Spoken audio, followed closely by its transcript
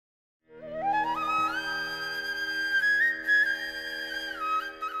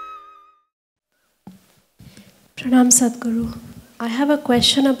Pranam Sadhguru. I have a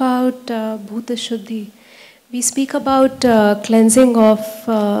question about Bhuta Shuddhi. We speak about cleansing of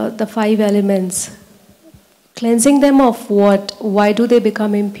the five elements. Cleansing them of what? Why do they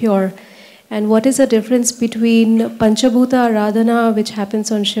become impure? And what is the difference between Panchabhuta Aradhana, which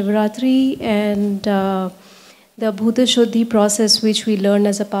happens on Shivratri, and the Bhuta Shuddhi process, which we learn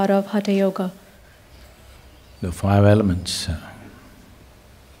as a part of Hatha Yoga? The five elements,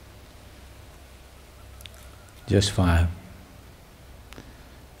 just five,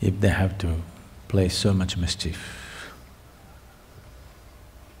 if they have to play so much mischief,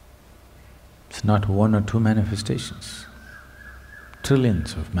 it's not one or two manifestations,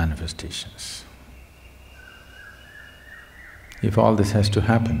 trillions of manifestations. If all this has to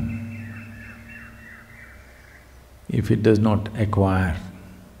happen, if it does not acquire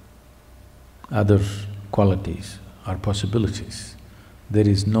other qualities or possibilities, there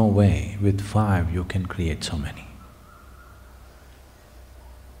is no way with five you can create so many.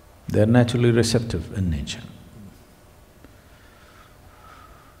 They are naturally receptive in nature.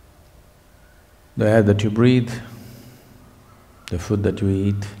 The air that you breathe, the food that you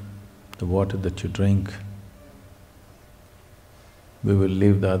eat, the water that you drink. We will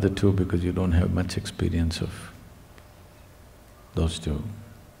leave the other two because you don't have much experience of those two.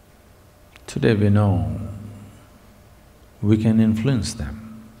 Today we know we can influence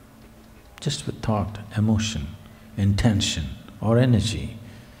them just with thought, emotion, intention or energy.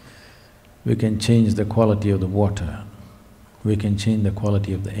 We can change the quality of the water, we can change the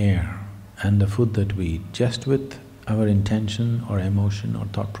quality of the air and the food that we eat just with our intention or emotion or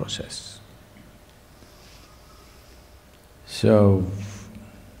thought process. So,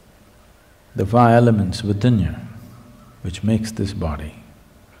 the five elements within you, which makes this body,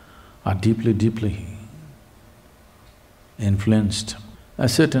 are deeply, deeply influenced. A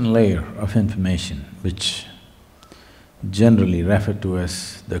certain layer of information which generally referred to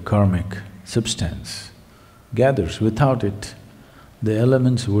as the karmic substance gathers. Without it, the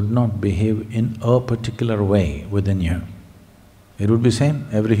elements would not behave in a particular way within you. It would be same,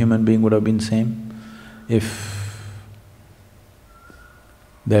 every human being would have been same if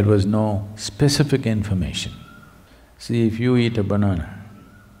there was no specific information. See, if you eat a banana,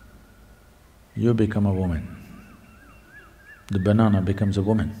 you become a woman. The banana becomes a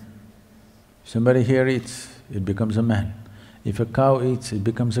woman. Somebody here eats, it becomes a man. If a cow eats, it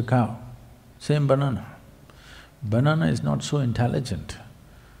becomes a cow. Same banana. Banana is not so intelligent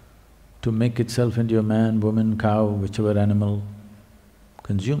to make itself into a man, woman, cow, whichever animal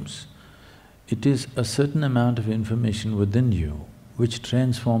consumes. It is a certain amount of information within you which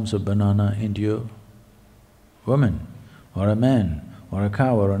transforms a banana into a woman or a man or a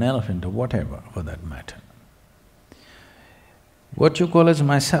cow or an elephant or whatever for that matter. What you call as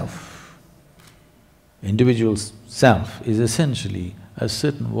myself, individual self, is essentially a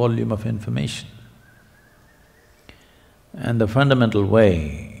certain volume of information. And the fundamental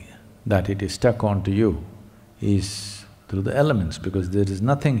way that it is stuck onto you is through the elements, because there is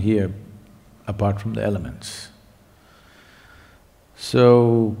nothing here apart from the elements.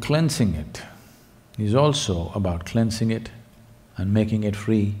 So, cleansing it is also about cleansing it and making it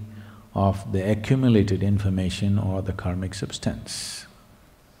free of the accumulated information or the karmic substance.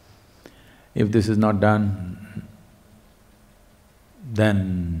 If this is not done,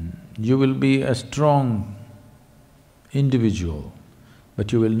 then you will be a strong individual,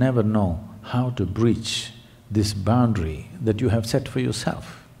 but you will never know how to breach this boundary that you have set for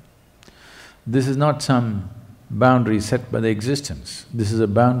yourself. This is not some boundary set by the existence, this is a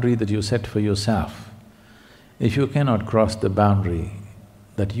boundary that you set for yourself. If you cannot cross the boundary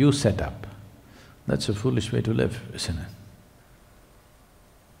that you set up, that's a foolish way to live, isn't it?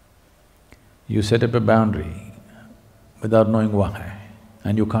 You set up a boundary without knowing why,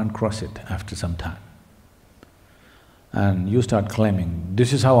 and you can't cross it after some time. And you start claiming,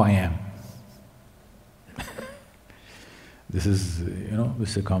 this is how I am. This is, this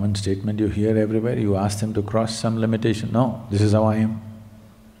is a common statement you hear everywhere. You ask them to cross some limitation, no, this is how I am.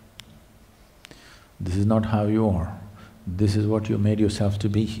 This is not how you are, this is what you made yourself to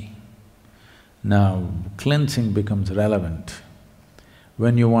be. Now, cleansing becomes relevant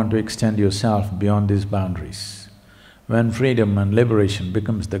when you want to extend yourself beyond these boundaries, when freedom and liberation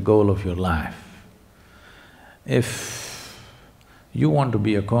becomes the goal of your life. If you want to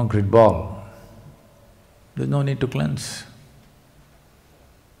be a concrete ball, there's no need to cleanse.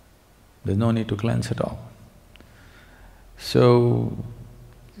 There's no need to cleanse at all. So,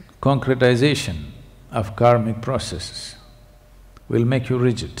 concretization of karmic processes will make you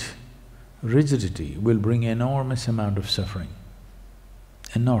rigid. Rigidity will bring enormous amount of suffering,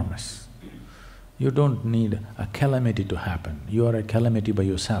 enormous. You don't need a calamity to happen, you are a calamity by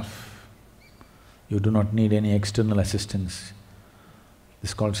yourself. You do not need any external assistance.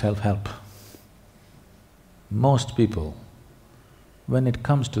 This is called self-help. Most people, when it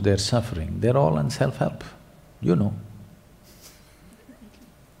comes to their suffering, they're all on self-help, you know.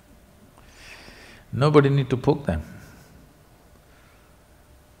 Nobody need to poke them.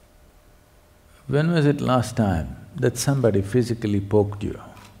 When was it last time that somebody physically poked you?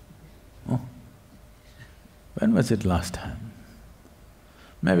 Oh? When was it last time?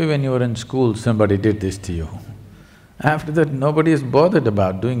 Maybe when you were in school, somebody did this to you. After that, nobody is bothered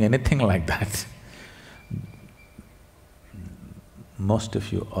about doing anything like that. Most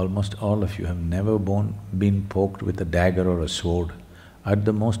of you, almost all of you have never been poked with a dagger or a sword, at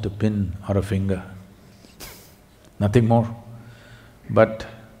the most a pin or a finger, nothing more. But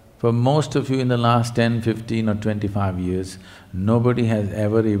for most of you in the last 10, 15 or 25 years, nobody has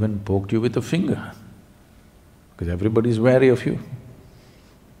ever even poked you with a finger, because everybody is wary of you.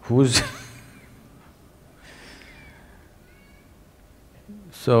 Who's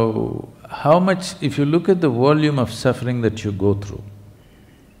So, how much… if you look at the volume of suffering that you go through,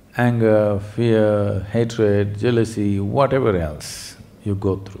 anger, fear, hatred, jealousy, whatever else you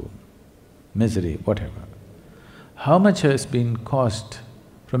go through, misery, whatever, how much has been caused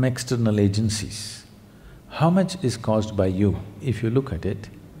from external agencies? How much is caused by you? If you look at it,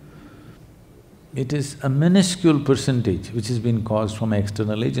 it is a minuscule percentage which has been caused from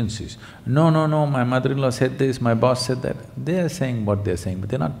external agencies. No, my mother-in-law said this, my boss said that. They are saying what they're saying, but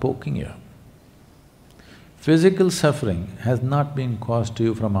they're not poking you. Physical suffering has not been caused to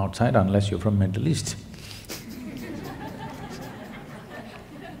you from outside unless you're from Middle East.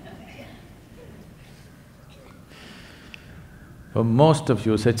 For most of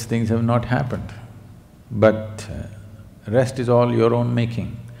you, such things have not happened, but rest is all your own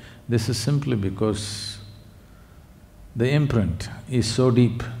making. This is simply because the imprint is so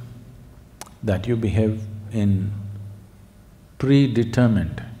deep that you behave in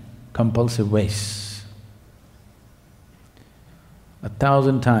predetermined, compulsive ways.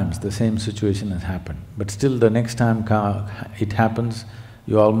 1,000 times the same situation has happened, but still the next time it happens,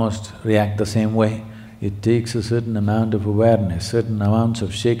 you almost react the same way. It takes a certain amount of awareness, certain amounts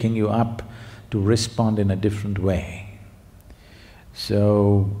of shaking you up to respond in a different way.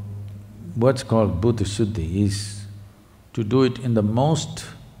 So, what's called Bhuta Shuddhi is to do it in the most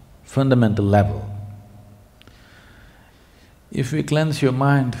fundamental level. If we cleanse your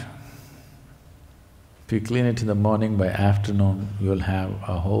mind, if you clean it in the morning, by afternoon you'll have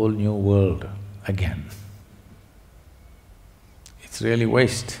a whole new world again. It's really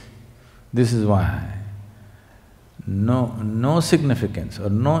waste. This is why no significance or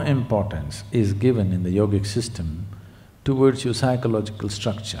no importance is given in the yogic system towards your psychological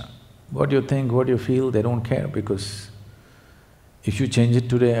structure. What you think, what you feel, they don't care, because if you change it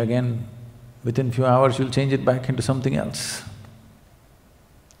today, again, within few hours you'll change it back into something else.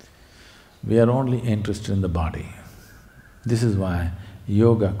 We are only interested in the body. This is why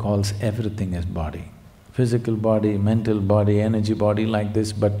yoga calls everything as body. Physical body, mental body, energy body like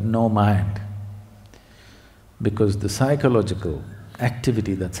this, but no mind. Because the psychological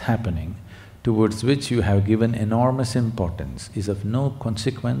activity that's happening, towards which you have given enormous importance, is of no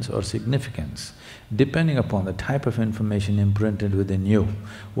consequence or significance, depending upon the type of information imprinted within you.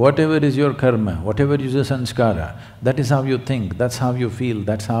 Whatever is your karma, whatever is your sanskara, that is how you think, that's how you feel,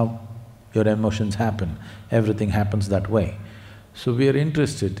 that's how your emotions happen, everything happens that way. So we are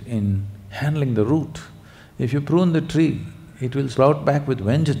interested in handling the root. If you prune the tree, it will sprout back with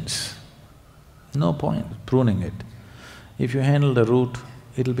vengeance. No point pruning it. If you handle the root,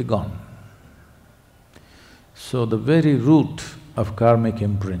 it'll be gone. So the very root of karmic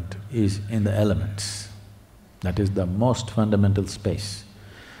imprint is in the elements. That is the most fundamental space.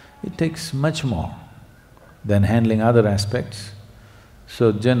 It takes much more than handling other aspects.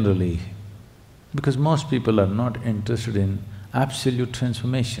 So generally, because most people are not interested in absolute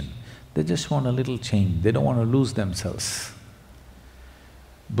transformation, they just want a little change, they don't want to lose themselves.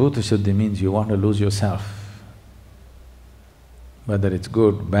 Bhuta Shuddhi means you want to lose yourself. Whether it's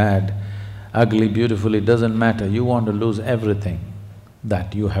good, bad, ugly, beautiful, it doesn't matter, you want to lose everything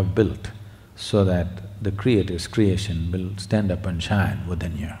that you have built so that the Creator's creation will stand up and shine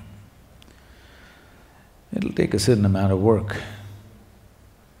within you. It'll take a certain amount of work.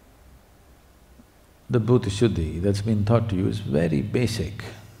 The Bhuta Shuddhi that's been taught to you is very basic.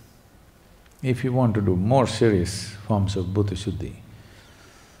 If you want to do more serious forms of Bhuta Shuddhi,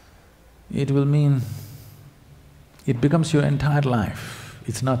 it will mean it becomes your entire life.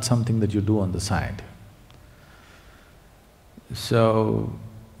 It's not something that you do on the side. So,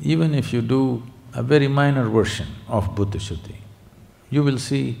 even if you do a very minor version of Bhuta Shuddhi, you will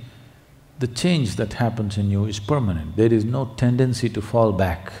see the change that happens in you is permanent. There is no tendency to fall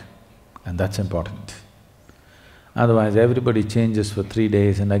back, and that's important. Otherwise, everybody changes for 3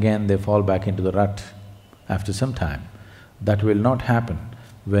 days and again they fall back into the rut after some time. That will not happen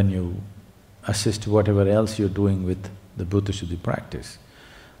when you assist whatever else you're doing with the Bhuta Shuddhi practice.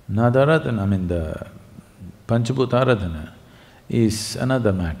 Nadaradhana, I mean the Panchabhuta Aradhana is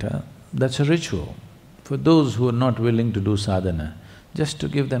another matter, that's a ritual. For those who are not willing to do sadhana, just to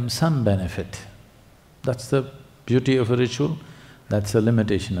give them some benefit. That's the beauty of a ritual, that's the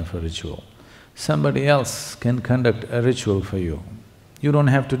limitation of a ritual. Somebody else can conduct a ritual for you. You don't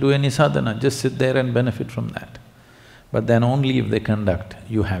have to do any sadhana, just sit there and benefit from that. But then only if they conduct,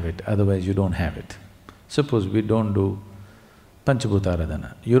 you have it, otherwise you don't have it. Suppose we don't do Panchabhuta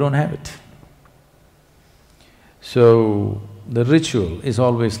Aradhana, you don't have it. So, the ritual is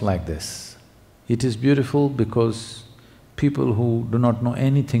always like this. It is beautiful because people who do not know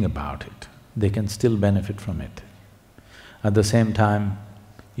anything about it, they can still benefit from it. At the same time,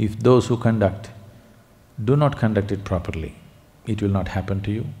 if those who conduct do not conduct it properly, it will not happen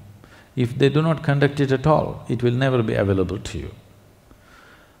to you. If they do not conduct it at all, it will never be available to you.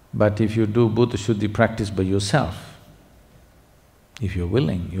 But if you do Bhuta Shuddhi practice by yourself, if you're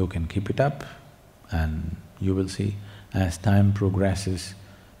willing, you can keep it up and you will see as time progresses,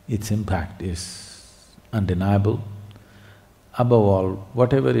 its impact is undeniable. Above all,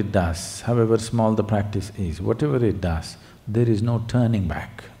 whatever it does, however small the practice is, whatever it does, there is no turning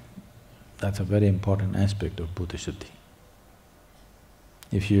back. That's a very important aspect of Bhuta Shuddhi.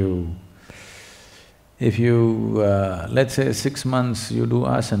 If you, let's say 6 months you do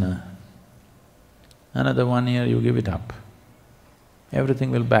asana, another 1 year you give it up,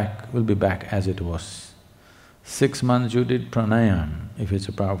 everything will be back as it was. 6 months you did pranayam, if it's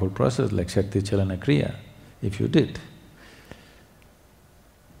a powerful process like Shakti Chalana Kriya, if you did,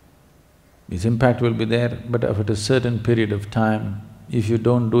 its impact will be there, but after a certain period of time, if you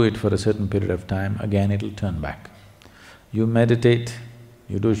don't do it for a certain period of time, again it'll turn back. You meditate,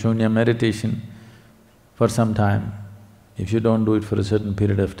 you do shunya meditation for some time, if you don't do it for a certain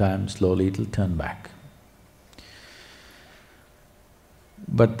period of time, slowly it'll turn back.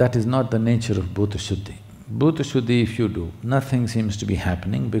 But that is not the nature of Bhuta Shuddhi. Bhuta Shuddhi if you do, nothing seems to be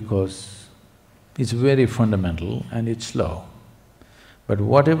happening because it's very fundamental and it's slow. But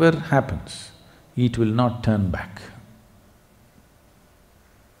whatever happens, it will not turn back.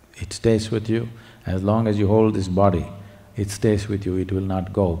 It stays with you. As long as you hold this body, it stays with you, it will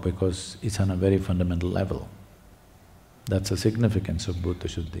not go because it's on a very fundamental level. That's the significance of Bhuta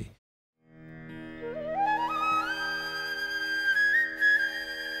Shuddhi.